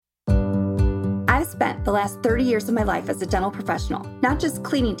I spent the last 30 years of my life as a dental professional, not just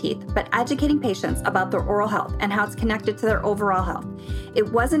cleaning teeth, but educating patients about their oral health and how it's connected to their overall health. It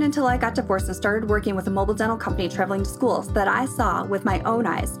wasn't until I got divorced and started working with a mobile dental company traveling to schools that I saw with my own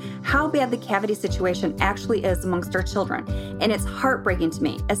eyes how bad the cavity situation actually is amongst our children. And it's heartbreaking to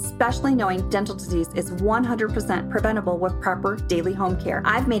me, especially knowing dental disease is 100% preventable with proper daily home care.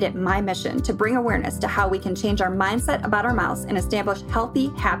 I've made it my mission to bring awareness to how we can change our mindset about our mouths and establish healthy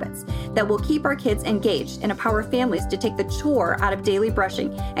habits that will keep our kids engaged and empower families to take the chore out of daily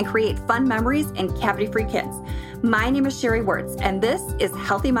brushing and create fun memories and cavity-free kids. My name is Sherry Wertz, and this is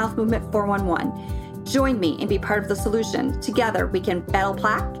Healthy Mouth Movement 411. Join me and be part of the solution. Together, we can battle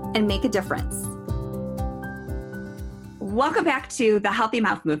plaque and make a difference. Welcome back to the Healthy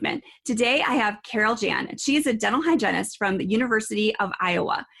Mouth Movement. Today, I have Carol Jan. She is a dental hygienist from the University of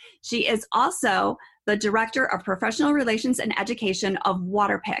Iowa. She is also the Director of Professional Relations and Education of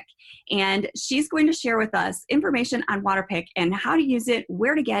Waterpik. And she's going to share with us information on Waterpik and how to use it,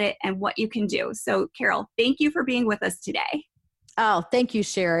 where to get it, and what you can do. So, Carol, thank you for being with us today. Oh, thank you,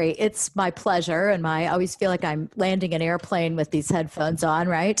 Sherry. It's my pleasure. And I always feel like I'm landing an airplane with these headphones on,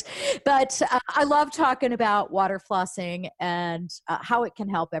 right? But I love talking about water flossing and how it can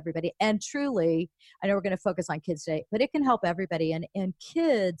help everybody. And truly, I know we're going to focus on kids today, but it can help everybody. And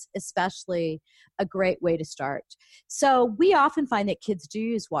kids, especially, a great way to start. So we often find that kids do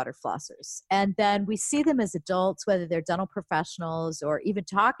use water flossers. And then we see them as adults, whether they're dental professionals or even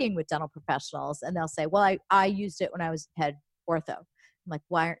talking with dental professionals. And they'll say, well, I used it when I had ortho. I'm like,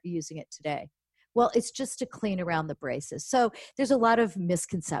 why aren't you using it today? Well, it's just to clean around the braces. So there's a lot of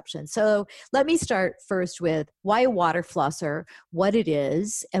misconceptions. So let me start first with why a water flosser, what it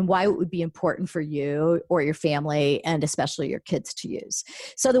is, and why it would be important for you or your family, and especially your kids to use.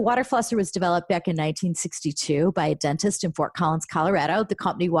 So the water flosser was developed back in 1962 by a dentist in Fort Collins, Colorado. The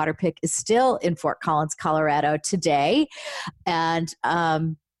company Waterpik is still in Fort Collins, Colorado today. And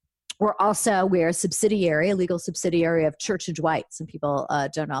we're a subsidiary, a legal subsidiary of Church & Dwight. Some people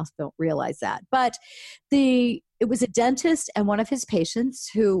don't realize that. But it was a dentist and one of his patients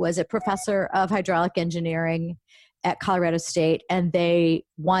who was a professor of hydraulic engineering at Colorado State, and the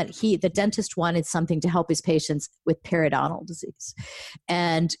dentist wanted something to help his patients with periodontal disease.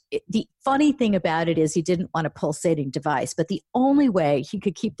 And the funny thing about it is he didn't want a pulsating device, but the only way he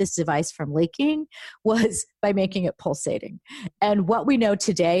could keep this device from leaking was by making it pulsating. And what we know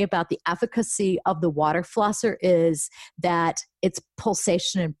today about the efficacy of the water flosser is that it's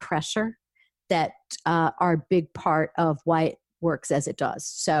pulsation and pressure that are a big part of why it works as it does.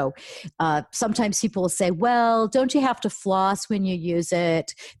 So sometimes people will say, well, don't you have to floss when you use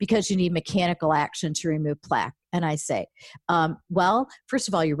it because you need mechanical action to remove plaque? And I say, well, first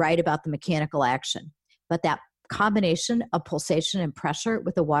of all, you're right about the mechanical action, but that combination of pulsation and pressure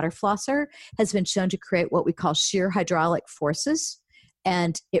with a water flosser has been shown to create what we call shear hydraulic forces,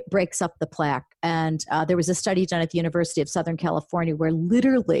 and it breaks up the plaque. And there was a study done at the University of Southern California where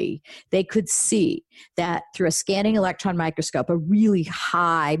literally they could see that through a scanning electron microscope, a really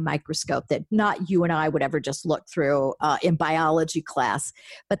high microscope that not you and I would ever just look through in biology class,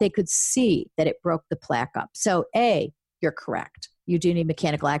 but they could see that it broke the plaque up. So A, you're correct. You do need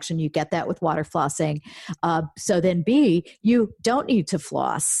mechanical action. You get that with water flossing. So then B, you don't need to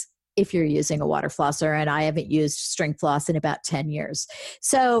floss if you're using a water flosser, and I haven't used string floss in about 10 years.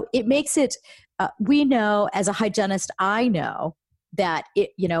 So it makes it, we know as a hygienist, I know that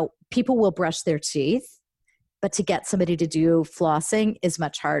people will brush their teeth, but to get somebody to do flossing is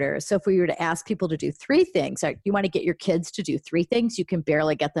much harder. So if we were to ask people to do 3 things, you want to get your kids to do 3 things, you can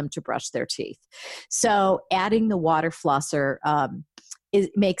barely get them to brush their teeth. So adding the water flosser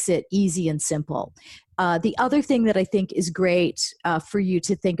makes it easy and simple. The other thing that I think is great for you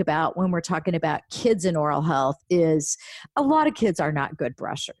to think about when we're talking about kids and oral health is a lot of kids are not good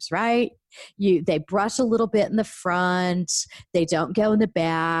brushers, right? They brush a little bit in the front, they don't go in the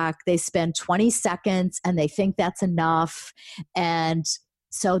back, they spend 20 seconds and they think that's enough. And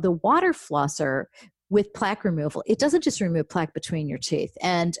so the water flosser with plaque removal, it doesn't just remove plaque between your teeth.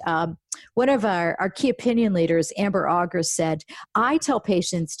 And one of our key opinion leaders, Amber Auger, said, I tell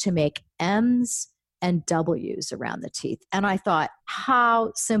patients to make M's and W's around the teeth. And I thought,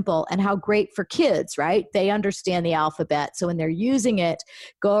 how simple and how great for kids, right? They understand the alphabet. So when they're using it,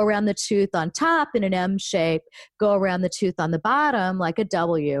 go around the tooth on top in an M shape, go around the tooth on the bottom like a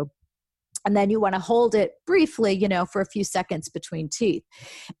W. And then you want to hold it briefly, for a few seconds between teeth.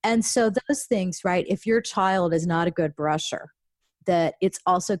 And so those things, right? If your child is not a good brusher, that it's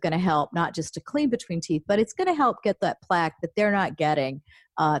also going to help not just to clean between teeth, but it's going to help get that plaque that they're not getting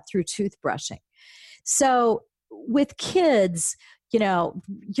through toothbrushing. So with kids,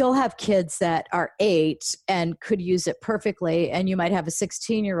 you'll have kids that are 8 and could use it perfectly. And you might have a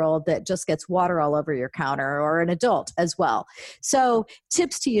 16-year-old that just gets water all over your counter, or an adult as well. So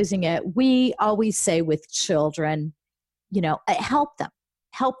tips to using it, we always say with children, help them,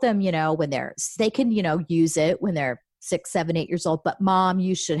 when they can, use it when they're 6, 7, 8 years old, but mom,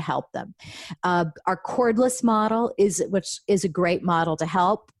 you should help them. Our cordless model which is a great model to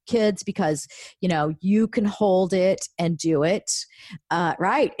help kids because, you can hold it and do it.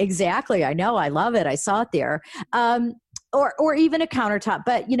 Right. Exactly. I know. I love it. I saw it there. Or even a countertop.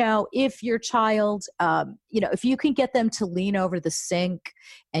 But, if your child, if you can get them to lean over the sink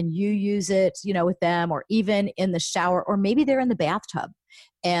and you use it, with them, or even in the shower, or maybe they're in the bathtub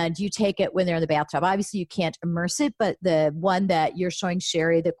and you take it when they're in the bathtub. Obviously, you can't immerse it, but the one that you're showing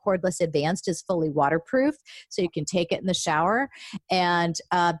Sherry, the cordless advanced, is fully waterproof. So you can take it in the shower and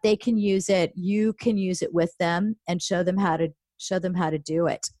they can use it. You can use it with them and show them how to do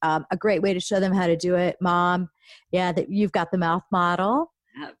it. A great way to show them how to do it, mom, that you've got the mouth model,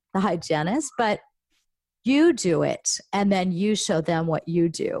 the hygienist, but you do it and then you show them what you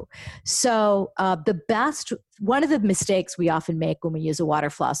do. So one of the mistakes we often make when we use a water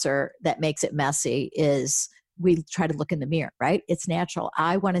flosser that makes it messy is we try to look in the mirror, right? It's natural.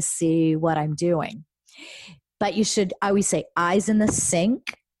 I want to see what I'm doing. But I always say eyes in the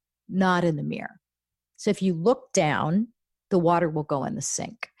sink, not in the mirror. So if you look down, the water will go in the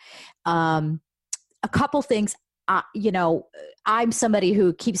sink. A couple things. I'm somebody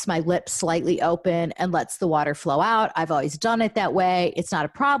who keeps my lips slightly open and lets the water flow out. I've always done it that way. It's not a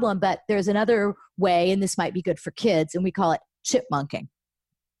problem, but there's another way, and this might be good for kids, and we call it chipmunking.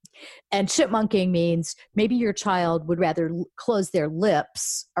 And chipmunking means maybe your child would rather close their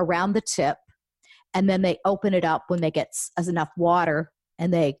lips around the tip, and then they open it up when they get enough water,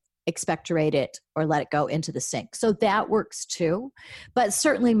 and they expectorate it or let it go into the sink. So that works too. But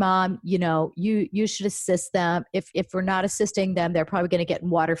certainly, mom, you should assist them. If we're not assisting them, they're probably going to get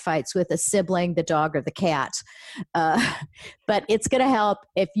in water fights with a sibling, the dog, or the cat. But it's going to help.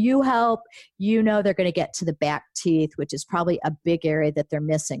 If you help, they're going to get to the back teeth, which is probably a big area that they're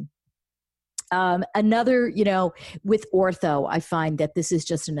missing. Another, with ortho, I find that this is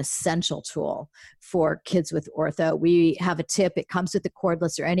just an essential tool for kids with ortho. We have a tip. It comes with the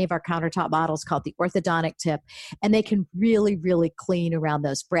cordless or any of our countertop models called the orthodontic tip, and they can really, really clean around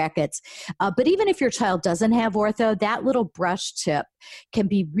those brackets. But even if your child doesn't have ortho, that little brush tip can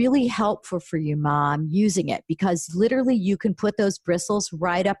be really helpful for you, mom, using it, because literally you can put those bristles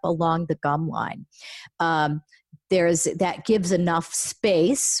right up along the gum line. That gives enough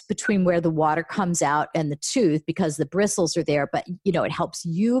space between where the water comes out and the tooth because the bristles are there, but it helps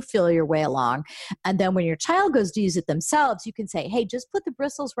you feel your way along. And then when your child goes to use it themselves, you can say, hey, just put the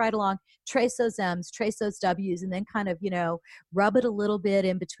bristles right along, trace those M's, trace those W's, and then kind of, rub it a little bit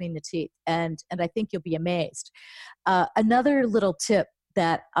in between the teeth. And I think you'll be amazed. Another little tip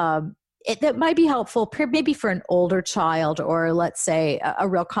that that might be helpful maybe for an older child, or let's say a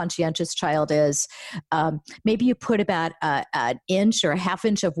real conscientious child, is maybe you put about an inch or a half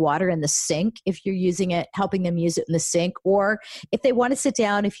inch of water in the sink if you're using it, helping them use it in the sink. Or if they want to sit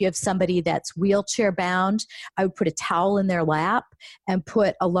down, if you have somebody that's wheelchair bound, I would put a towel in their lap and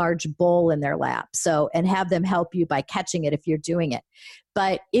put a large bowl in their lap. And have them help you by catching it if you're doing it.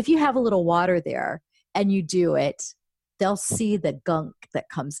 But if you have a little water there and you do it, they'll see the gunk that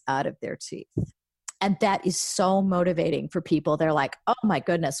comes out of their teeth. And that is so motivating for people. They're like, oh my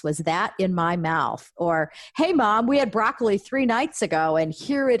goodness, was that in my mouth? Or, hey mom, we had broccoli 3 nights ago and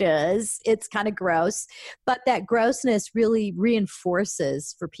here it is. It's kind of gross. But that grossness really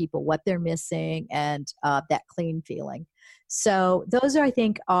reinforces for people what they're missing and that clean feeling. So those I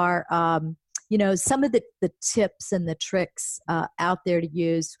think are some of the tips and the tricks out there to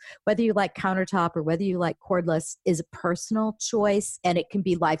use, whether you like countertop or whether you like cordless, is a personal choice, and it can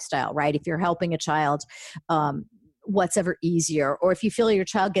be lifestyle, right? If you're helping a child, what's ever easier, or if you feel your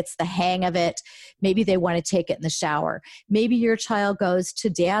child gets the hang of it, maybe they want to take it in the shower. Maybe your child goes to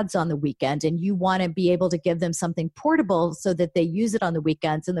dad's on the weekend and you want to be able to give them something portable so that they use it on the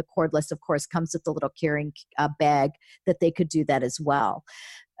weekends. And the cordless, of course, comes with a little carrying bag that they could do that as well.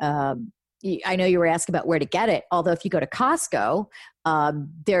 I know you were asking about where to get it, although if you go to Costco,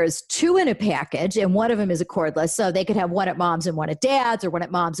 there's 2 in a package, and one of them is a cordless. So they could have one at mom's and one at dad's, or one at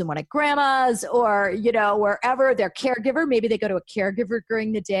mom's and one at grandma's, or, wherever their caregiver, maybe they go to a caregiver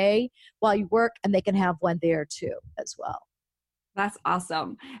during the day while you work, and they can have one there too as well. That's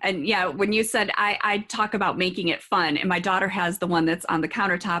awesome. And yeah, when you said, I talk about making it fun, and my daughter has the one that's on the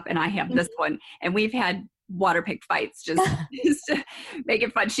countertop and I have this one, and we've had water pick fights, just to make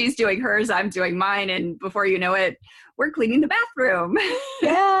it fun. She's doing hers, I'm doing mine. And before you know it, we're cleaning the bathroom.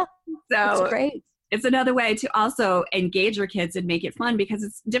 Yeah. So that's great. it's another way to also engage your kids and make it fun, because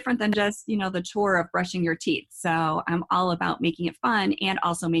it's different than just, the chore of brushing your teeth. So I'm all about making it fun and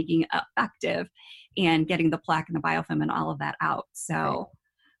also making it effective and getting the plaque and the biofilm and all of that out. So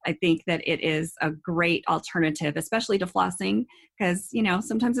I think that it is a great alternative, especially to flossing, because,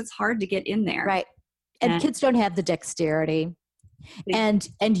 sometimes it's hard to get in there. Right. And kids don't have the dexterity. And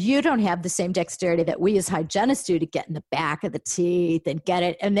you don't have the same dexterity that we as hygienists do to get in the back of the teeth and get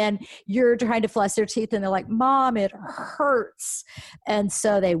it. And then you're trying to floss their teeth and they're like, Mom, it hurts. And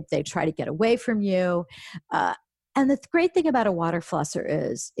so they try to get away from you. And the great thing about a water flosser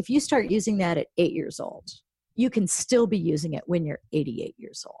is if you start using that at 8 years old, you can still be using it when you're 88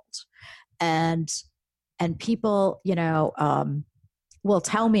 years old. And people, will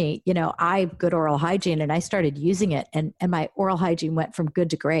tell me, I have good oral hygiene, and I started using it, and my oral hygiene went from good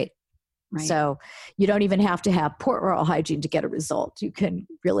to great. Right. So you don't even have to have poor oral hygiene to get a result. You can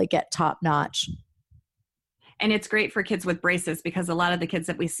really get top notch. And it's great for kids with braces, because a lot of the kids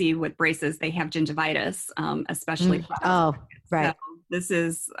that we see with braces, they have gingivitis, especially. Oh, right. So this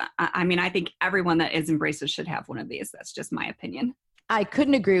is, I think everyone that is in braces should have one of these. That's just my opinion. I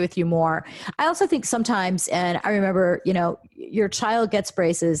couldn't agree with you more. I also think sometimes, and I remember, your child gets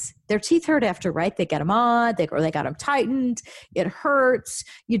braces, their teeth hurt after, right? They get them on, or they got them tightened. It hurts.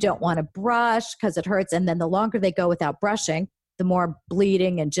 You don't want to brush because it hurts. And then the longer they go without brushing, the more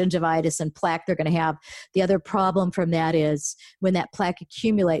bleeding and gingivitis and plaque they're going to have. The other problem from that is when that plaque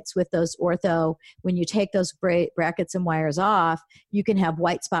accumulates with those ortho, when you take those brackets and wires off, you can have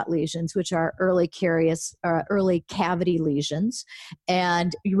white spot lesions, which are early cavity lesions.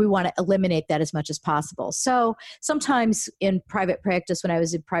 And we want to eliminate that as much as possible. So sometimes in private practice, when I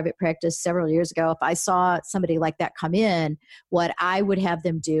was in private practice several years ago, if I saw somebody like that come in, what I would have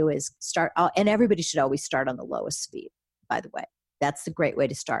them do is start, and everybody should always start on the lowest speed, by the way. That's the great way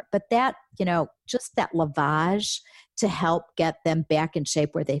to start. But that, just that lavage to help get them back in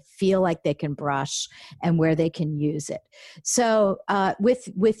shape where they feel like they can brush and where they can use it. So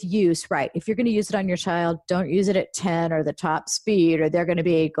with use, right, if you're going to use it on your child, don't use it at 10 or the top speed, or they're going to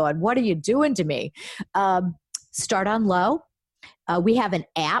be going, what are you doing to me? Start on low. We have an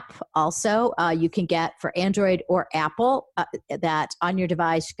app also you can get for Android or Apple that on your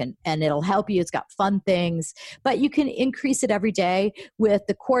device and it'll help you. It's got fun things, but you can increase it every day with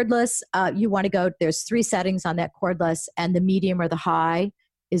the cordless. You want to go, there's 3 settings on that cordless, and the medium or the high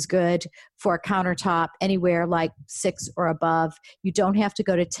is good for a countertop, anywhere like 6 or above. You don't have to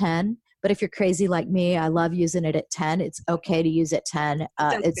go to 10. But if you're crazy like me, I love using it at 10. It's okay to use at 10.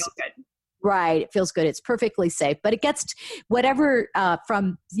 It's good. Right. It feels good. It's perfectly safe, but it gets whatever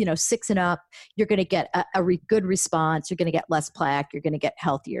from, 6 and up, you're going to get a good response. You're going to get less plaque. You're going to get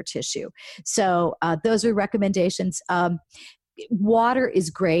healthier tissue. So those are recommendations. Water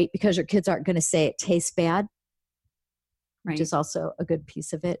is great because your kids aren't going to say it tastes bad, right, which is also a good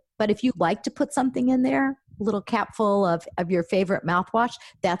piece of it. But if you like to put something in there, a little capful of your favorite mouthwash,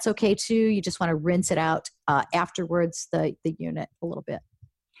 that's okay too. You just want to rinse it out afterwards, the unit a little bit.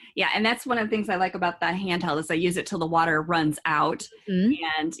 Yeah, and that's one of the things I like about that handheld is I use it till the water runs out. Mm-hmm.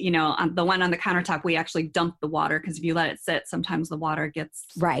 And, on the one on the countertop, we actually dump the water, because if you let it sit, sometimes the water gets...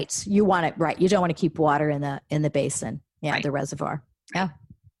 Right. You want it, right. You don't want to keep water in the basin. Yeah, right. The reservoir. Yeah.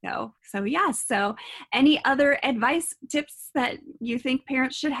 So yeah. So any other advice, tips that you think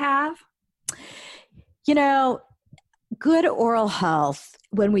parents should have? Good oral health,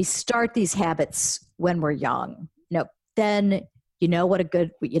 when we start these habits when we're young, then what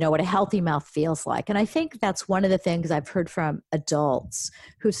a healthy mouth feels like. And I think that's one of the things I've heard from adults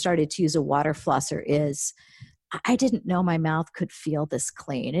who started to use a water flosser is, I didn't know my mouth could feel this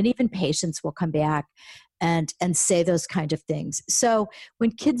clean. And even patients will come back and say those kind of things. So when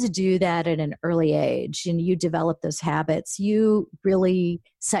kids do that at an early age and you develop those habits, you really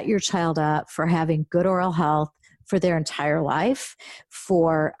set your child up for having good oral health for their entire life,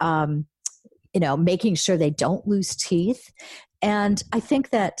 for making sure they don't lose teeth. And I think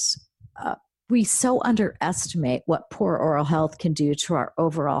that we so underestimate what poor oral health can do to our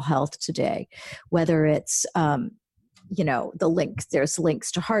overall health today, whether it's, the links, there's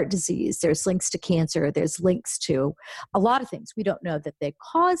links to heart disease, there's links to cancer, there's links to a lot of things. We don't know that they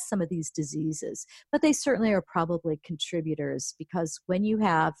cause some of these diseases, but they certainly are probably contributors, because when you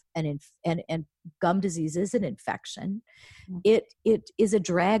have and gum disease is an infection, it is a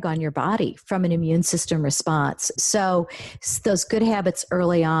drag on your body from an immune system response. So those good habits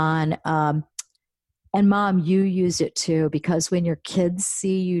early on, And mom, you use it too, because when your kids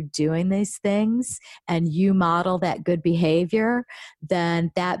see you doing these things and you model that good behavior,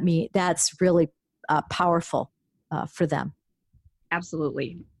 then that's really powerful for them.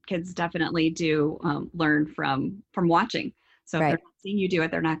 Absolutely. Kids definitely do learn from watching. So if they're not seeing you do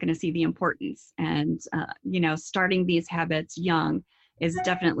it, they're not going to see the importance. And, starting these habits young is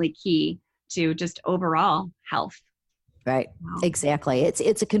definitely key to just overall health. Right. Wow. Exactly. It's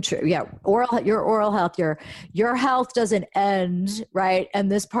a your oral health, your health doesn't end, right?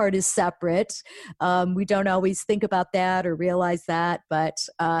 And this part is separate. We don't always think about that or realize that, but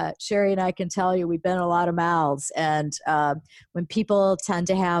Sherry and I can tell you, we've been a lot of mouths, and when people tend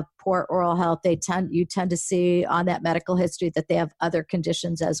to have poor oral health, you tend to see on that medical history that they have other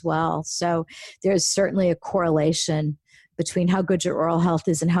conditions as well. So there's certainly a correlation between how good your oral health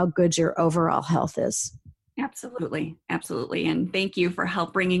is and how good your overall health is. Absolutely. Absolutely. And thank you for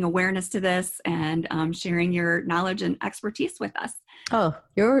bringing awareness to this and sharing your knowledge and expertise with us. Oh,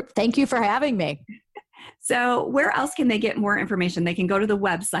 thank you for having me. So where else can they get more information? They can go to the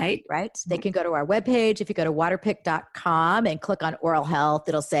website. Right. They can go to our webpage. If you go to waterpick.com and click on oral health,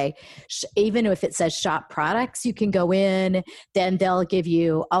 it'll say, even if it says shop products, you can go in, then they'll give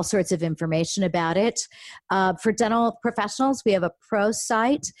you all sorts of information about it. For dental professionals, we have a pro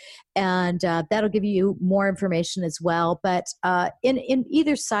site, and that'll give you more information as well. But in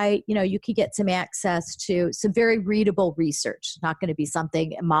either site, you can get some access to some very readable research. Not going to be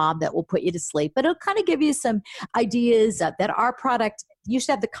something, mom, that will put you to sleep, but it'll kind of give you some ideas that our product, you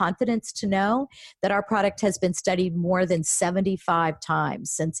should have the confidence to know that our product has been studied more than 75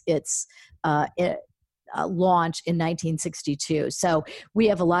 times since its launch in 1962. So we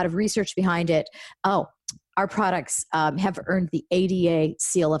have a lot of research behind it. Our products have earned the ADA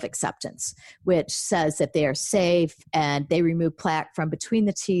seal of acceptance, which says that they are safe and they remove plaque from between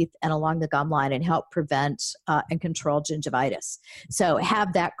the teeth and along the gum line and help prevent and control gingivitis. So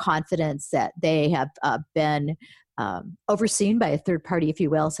have that confidence that they have been overseen by a third party, if you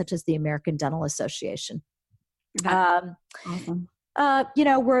will, such as the American Dental Association. Awesome.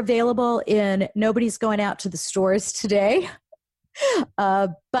 We're available nobody's going out to the stores today,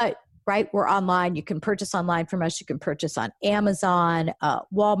 but right, we're online. You can purchase online from us. You can purchase on Amazon,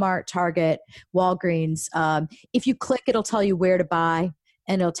 Walmart, Target, Walgreens. If you click, it'll tell you where to buy,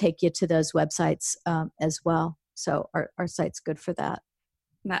 and it'll take you to those websites as well. So our site's good for that.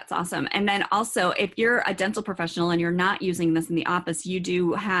 That's awesome. And then also, if you're a dental professional and you're not using this in the office, you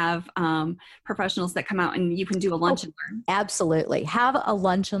do have professionals that come out and you can do a lunch and learn. Absolutely. Have a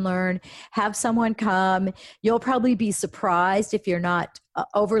lunch and learn. Have someone come. You'll probably be surprised if you're not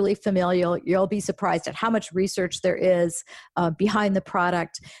overly familiar. You'll be surprised at how much research there is behind the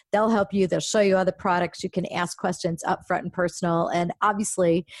product. They'll help you. They'll show you other products. You can ask questions up front and personal. And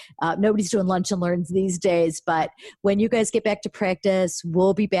obviously, nobody's doing lunch and learns these days. But when you guys get back to practice,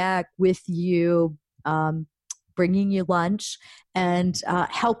 we'll be back with you, bringing you lunch and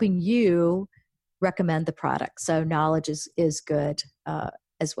helping you recommend the product. So knowledge is good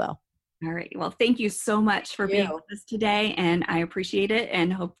as well. All right. Well, thank you so much for being with us today, and I appreciate it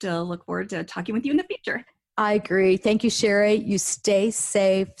and hope to look forward to talking with you in the future. I agree. Thank you, Sherry. You stay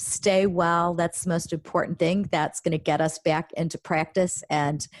safe, stay well. That's the most important thing. That's going to get us back into practice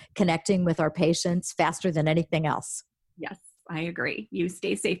and connecting with our patients faster than anything else. Yes, I agree. You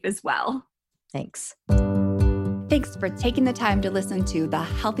stay safe as well. Thanks. Thanks for taking the time to listen to the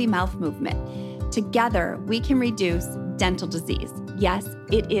Healthy Mouth Movement. Together, we can reduce dental disease. Yes,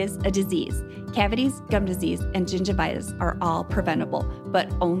 it is a disease. Cavities, gum disease, and gingivitis are all preventable,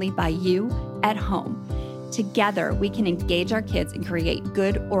 but only by you at home. Together, we can engage our kids and create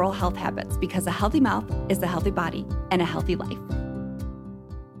good oral health habits, because a healthy mouth is a healthy body and a healthy life.